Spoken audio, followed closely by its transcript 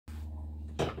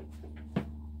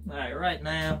Alright, right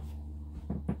now,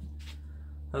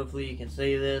 hopefully you can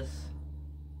see this.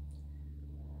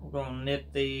 We're going to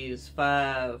nip these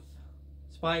 5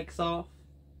 spikes off.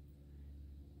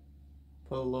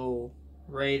 Put a little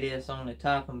radius on the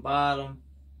top and bottom.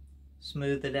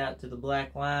 Smooth it out to the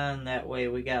black line. That way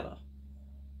we got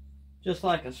just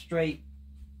like a straight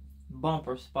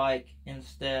bumper spike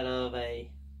instead of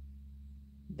a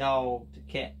dog to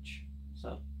catch.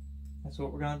 So that's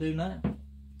what we're going to do now.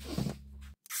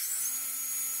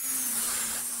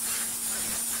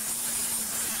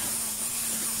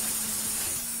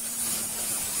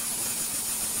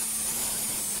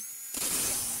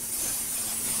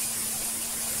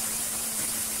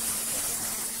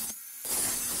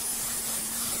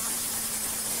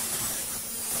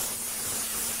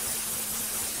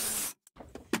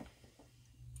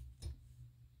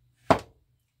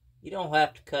 You don't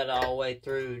have to cut all the way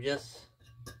through, just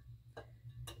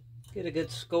get a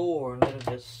good score and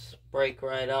it'll just break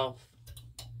right off.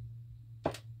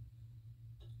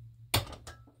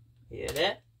 Hear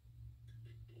that?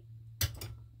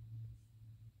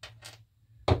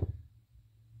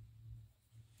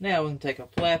 Now we can take a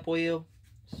flap wheel,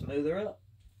 smooth her up.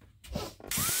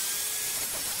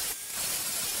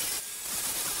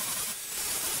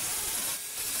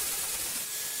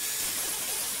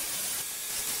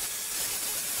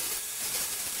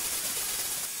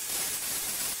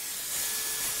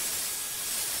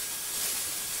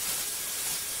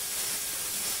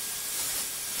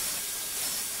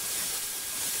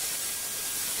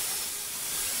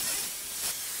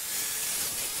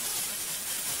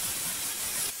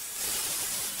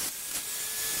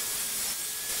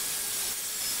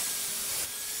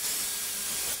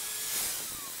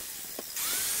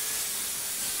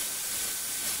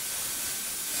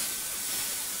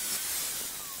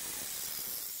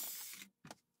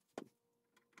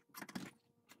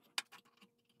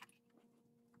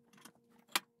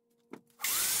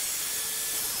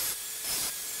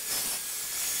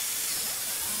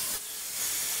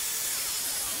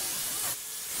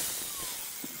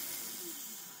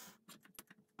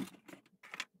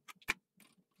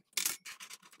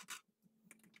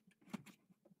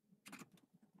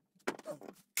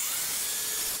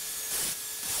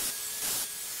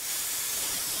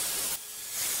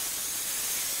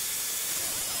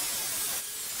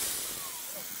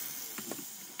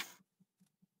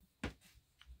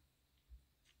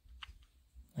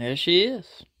 There she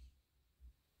is.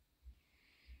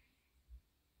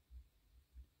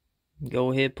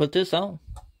 Go ahead and put this on.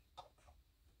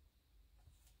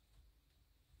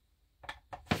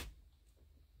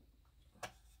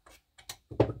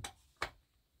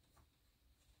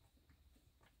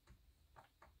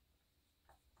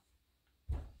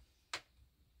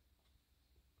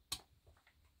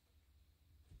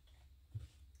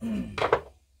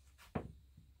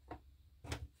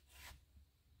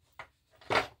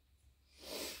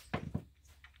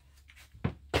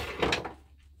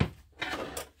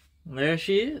 There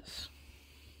she is.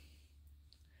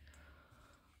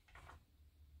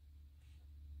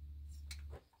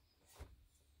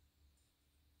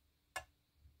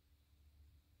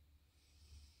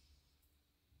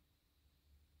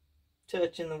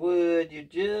 Touching the wood, you're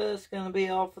just going to be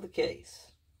off of the case.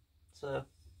 So,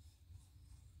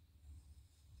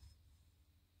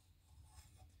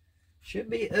 should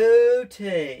be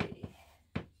okay.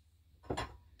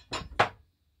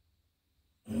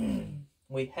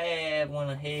 We have went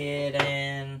ahead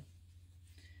and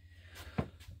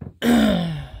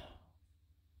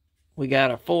we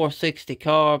got our 460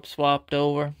 carb swapped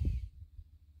over.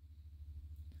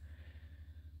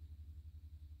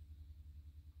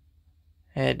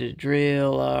 Had to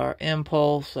drill our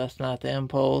impulse. That's not the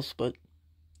impulse, but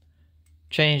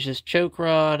change this choke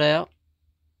rod out.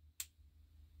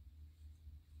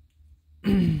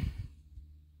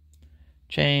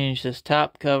 Change this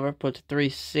top cover, put the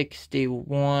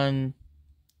 361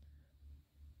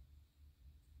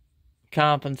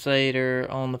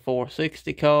 compensator on the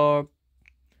 460 carb.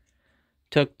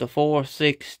 Took the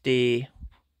 460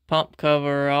 pump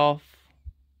cover off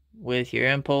with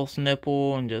your impulse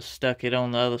nipple and just stuck it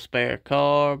on the other spare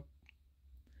carb.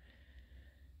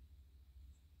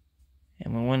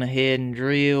 And we went ahead and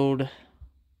drilled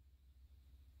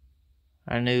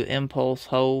our new impulse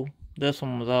hole. This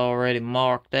one was already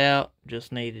marked out,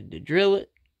 just needed to drill it.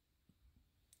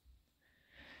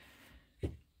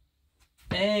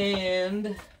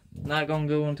 And not going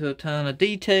to go into a ton of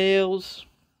details.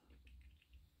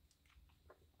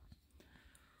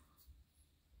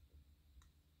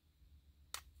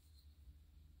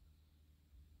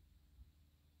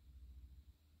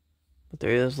 But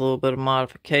there is a little bit of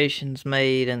modifications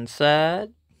made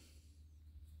inside.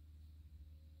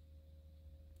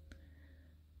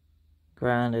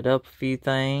 grinded up a few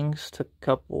things, took a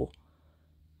couple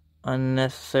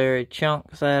unnecessary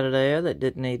chunks out of there that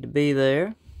didn't need to be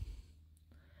there.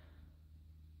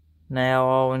 Now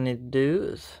all we need to do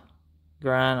is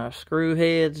grind our screw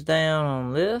heads down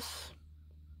on this,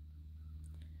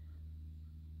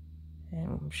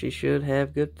 and she should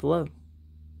have good flow.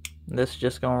 This is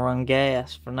just going to run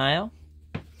gas for now.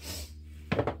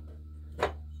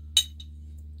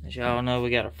 As y'all know,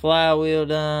 we got our flywheel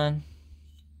done.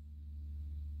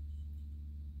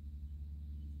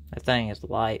 That thing is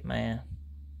light, man.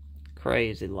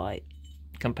 Crazy light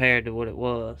compared to what it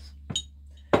was.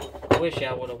 I wish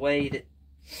I would have weighed it.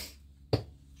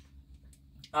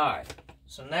 Alright,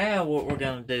 so now what we're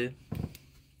going to do,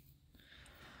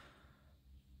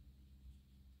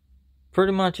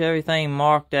 pretty much everything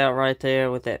marked out right there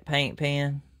with that paint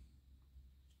pen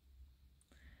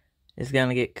is going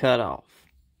to get cut off.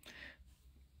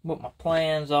 What my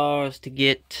plans are is to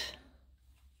get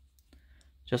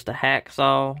just a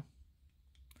hacksaw,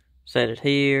 set it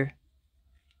here,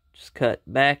 just cut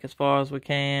back as far as we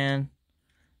can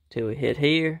till we hit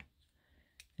here,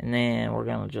 and then we're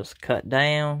going to just cut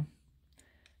down,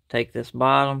 take this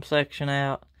bottom section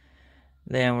out,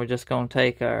 then we're just going to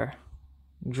take our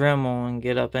Dremel and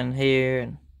get up in here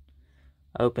and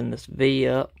open this V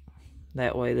up.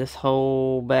 That way this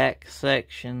whole back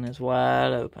section is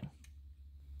wide open.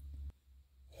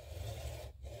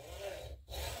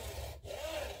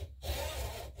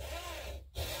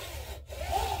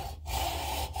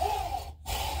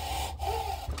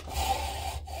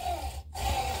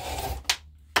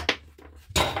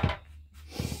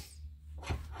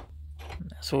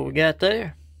 That's what we got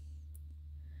there.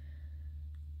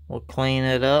 We'll clean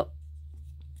it up,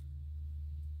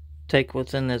 take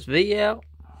what's in this V out,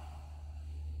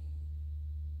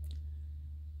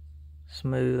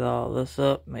 smooth all this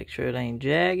up, make sure it ain't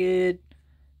jagged,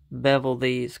 bevel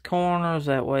these corners,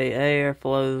 that way air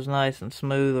flows nice and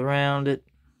smooth around it.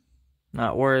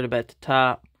 Not worried about the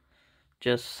top,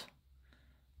 just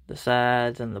the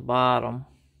sides and the bottom.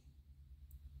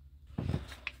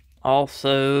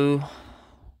 Also,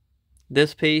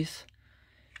 this piece,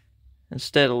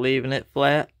 instead of leaving it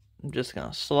flat, I'm just going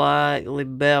to slightly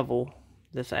bevel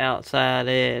this outside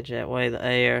edge. That way the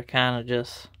air kind of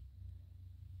just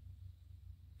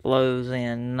flows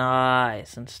in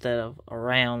nice instead of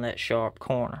around that sharp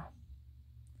corner.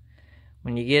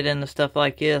 When you get into stuff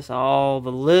like this, all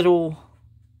the little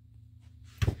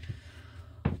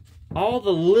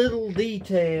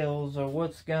details are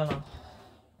what's going to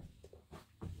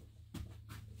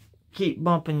keep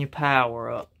bumping your power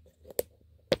up.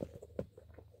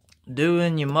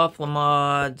 Doing your muffler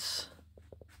mods,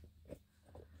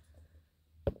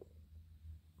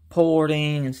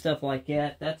 porting and stuff like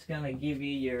that, that's going to give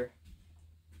you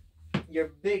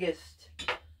your biggest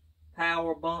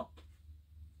power bump.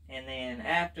 And then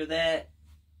after that,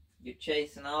 you're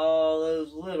chasing all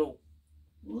those little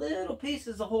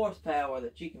pieces of horsepower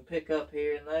that you can pick up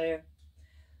here and there.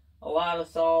 A lot of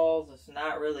saws, it's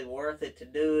not really worth it to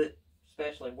do it,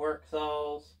 especially work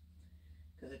saws,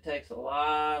 because it takes a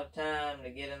lot of time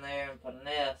to get in there and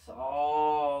finesse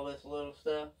all this little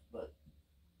stuff. But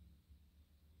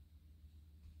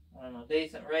on a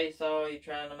decent race saw, you're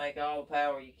trying to make all the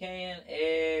power you can.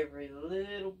 Every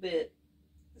little bit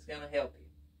is going to help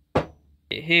you.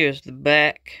 Here's the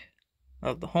back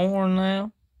of the horn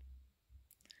now.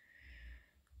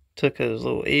 Took those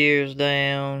little ears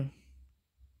down.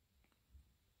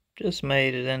 Just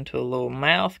made it into a little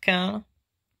mouth kind of.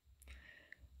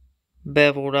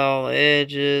 Beveled all the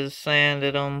edges,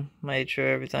 sanded them, made sure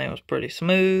everything was pretty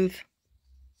smooth.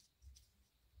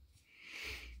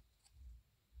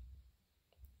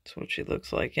 That's what she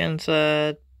looks like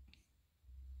inside.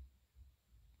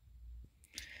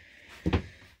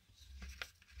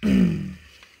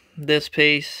 This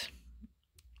piece,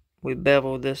 we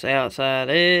beveled this outside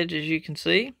edge, as you can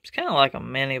see. It's kind of like a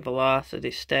mini velocity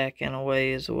stack in a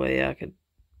way, is the way I could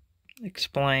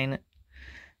explain it.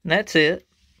 And that's it.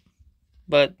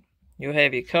 But you'll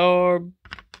have your carb,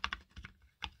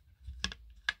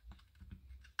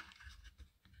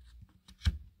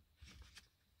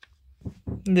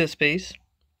 this piece,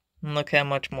 and look how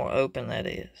much more open that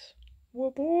is.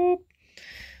 Whoop whoop.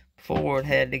 Before it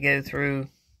had to go through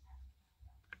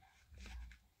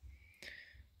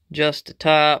just the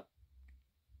top,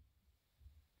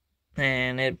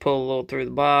 and it'd pull a little through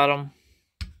the bottom.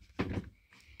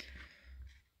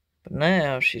 But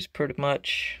now she's pretty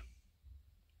much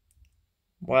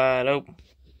wide open.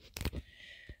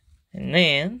 And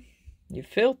then you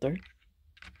filter.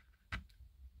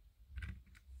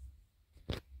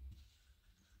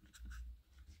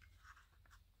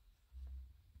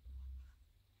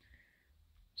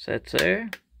 Sets there.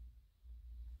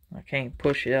 I can't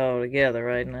push it all together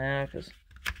right now because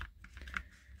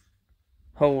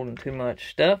holding too much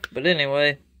stuff. But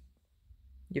anyway,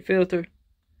 your filter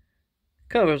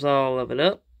covers all of it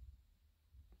up.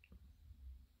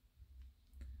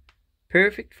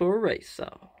 Perfect for a race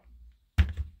saw.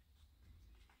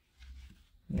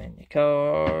 And then your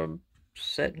carb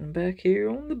setting back here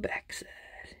on the back side.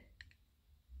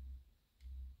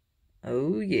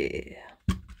 Oh yeah.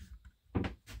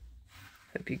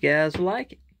 Hope you guys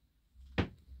like it.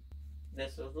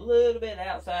 This was a little bit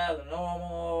outside of the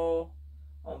normal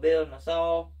on building a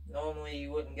saw. Normally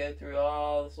you wouldn't go through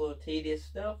all this little tedious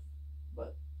stuff,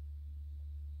 but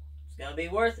it's gonna be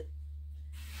worth it.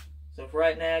 So for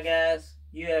right now, guys,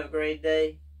 you have a great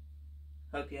day.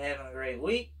 Hope you're having a great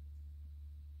week.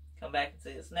 Come back and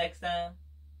see us next time.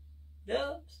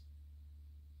 Dubs,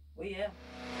 we out.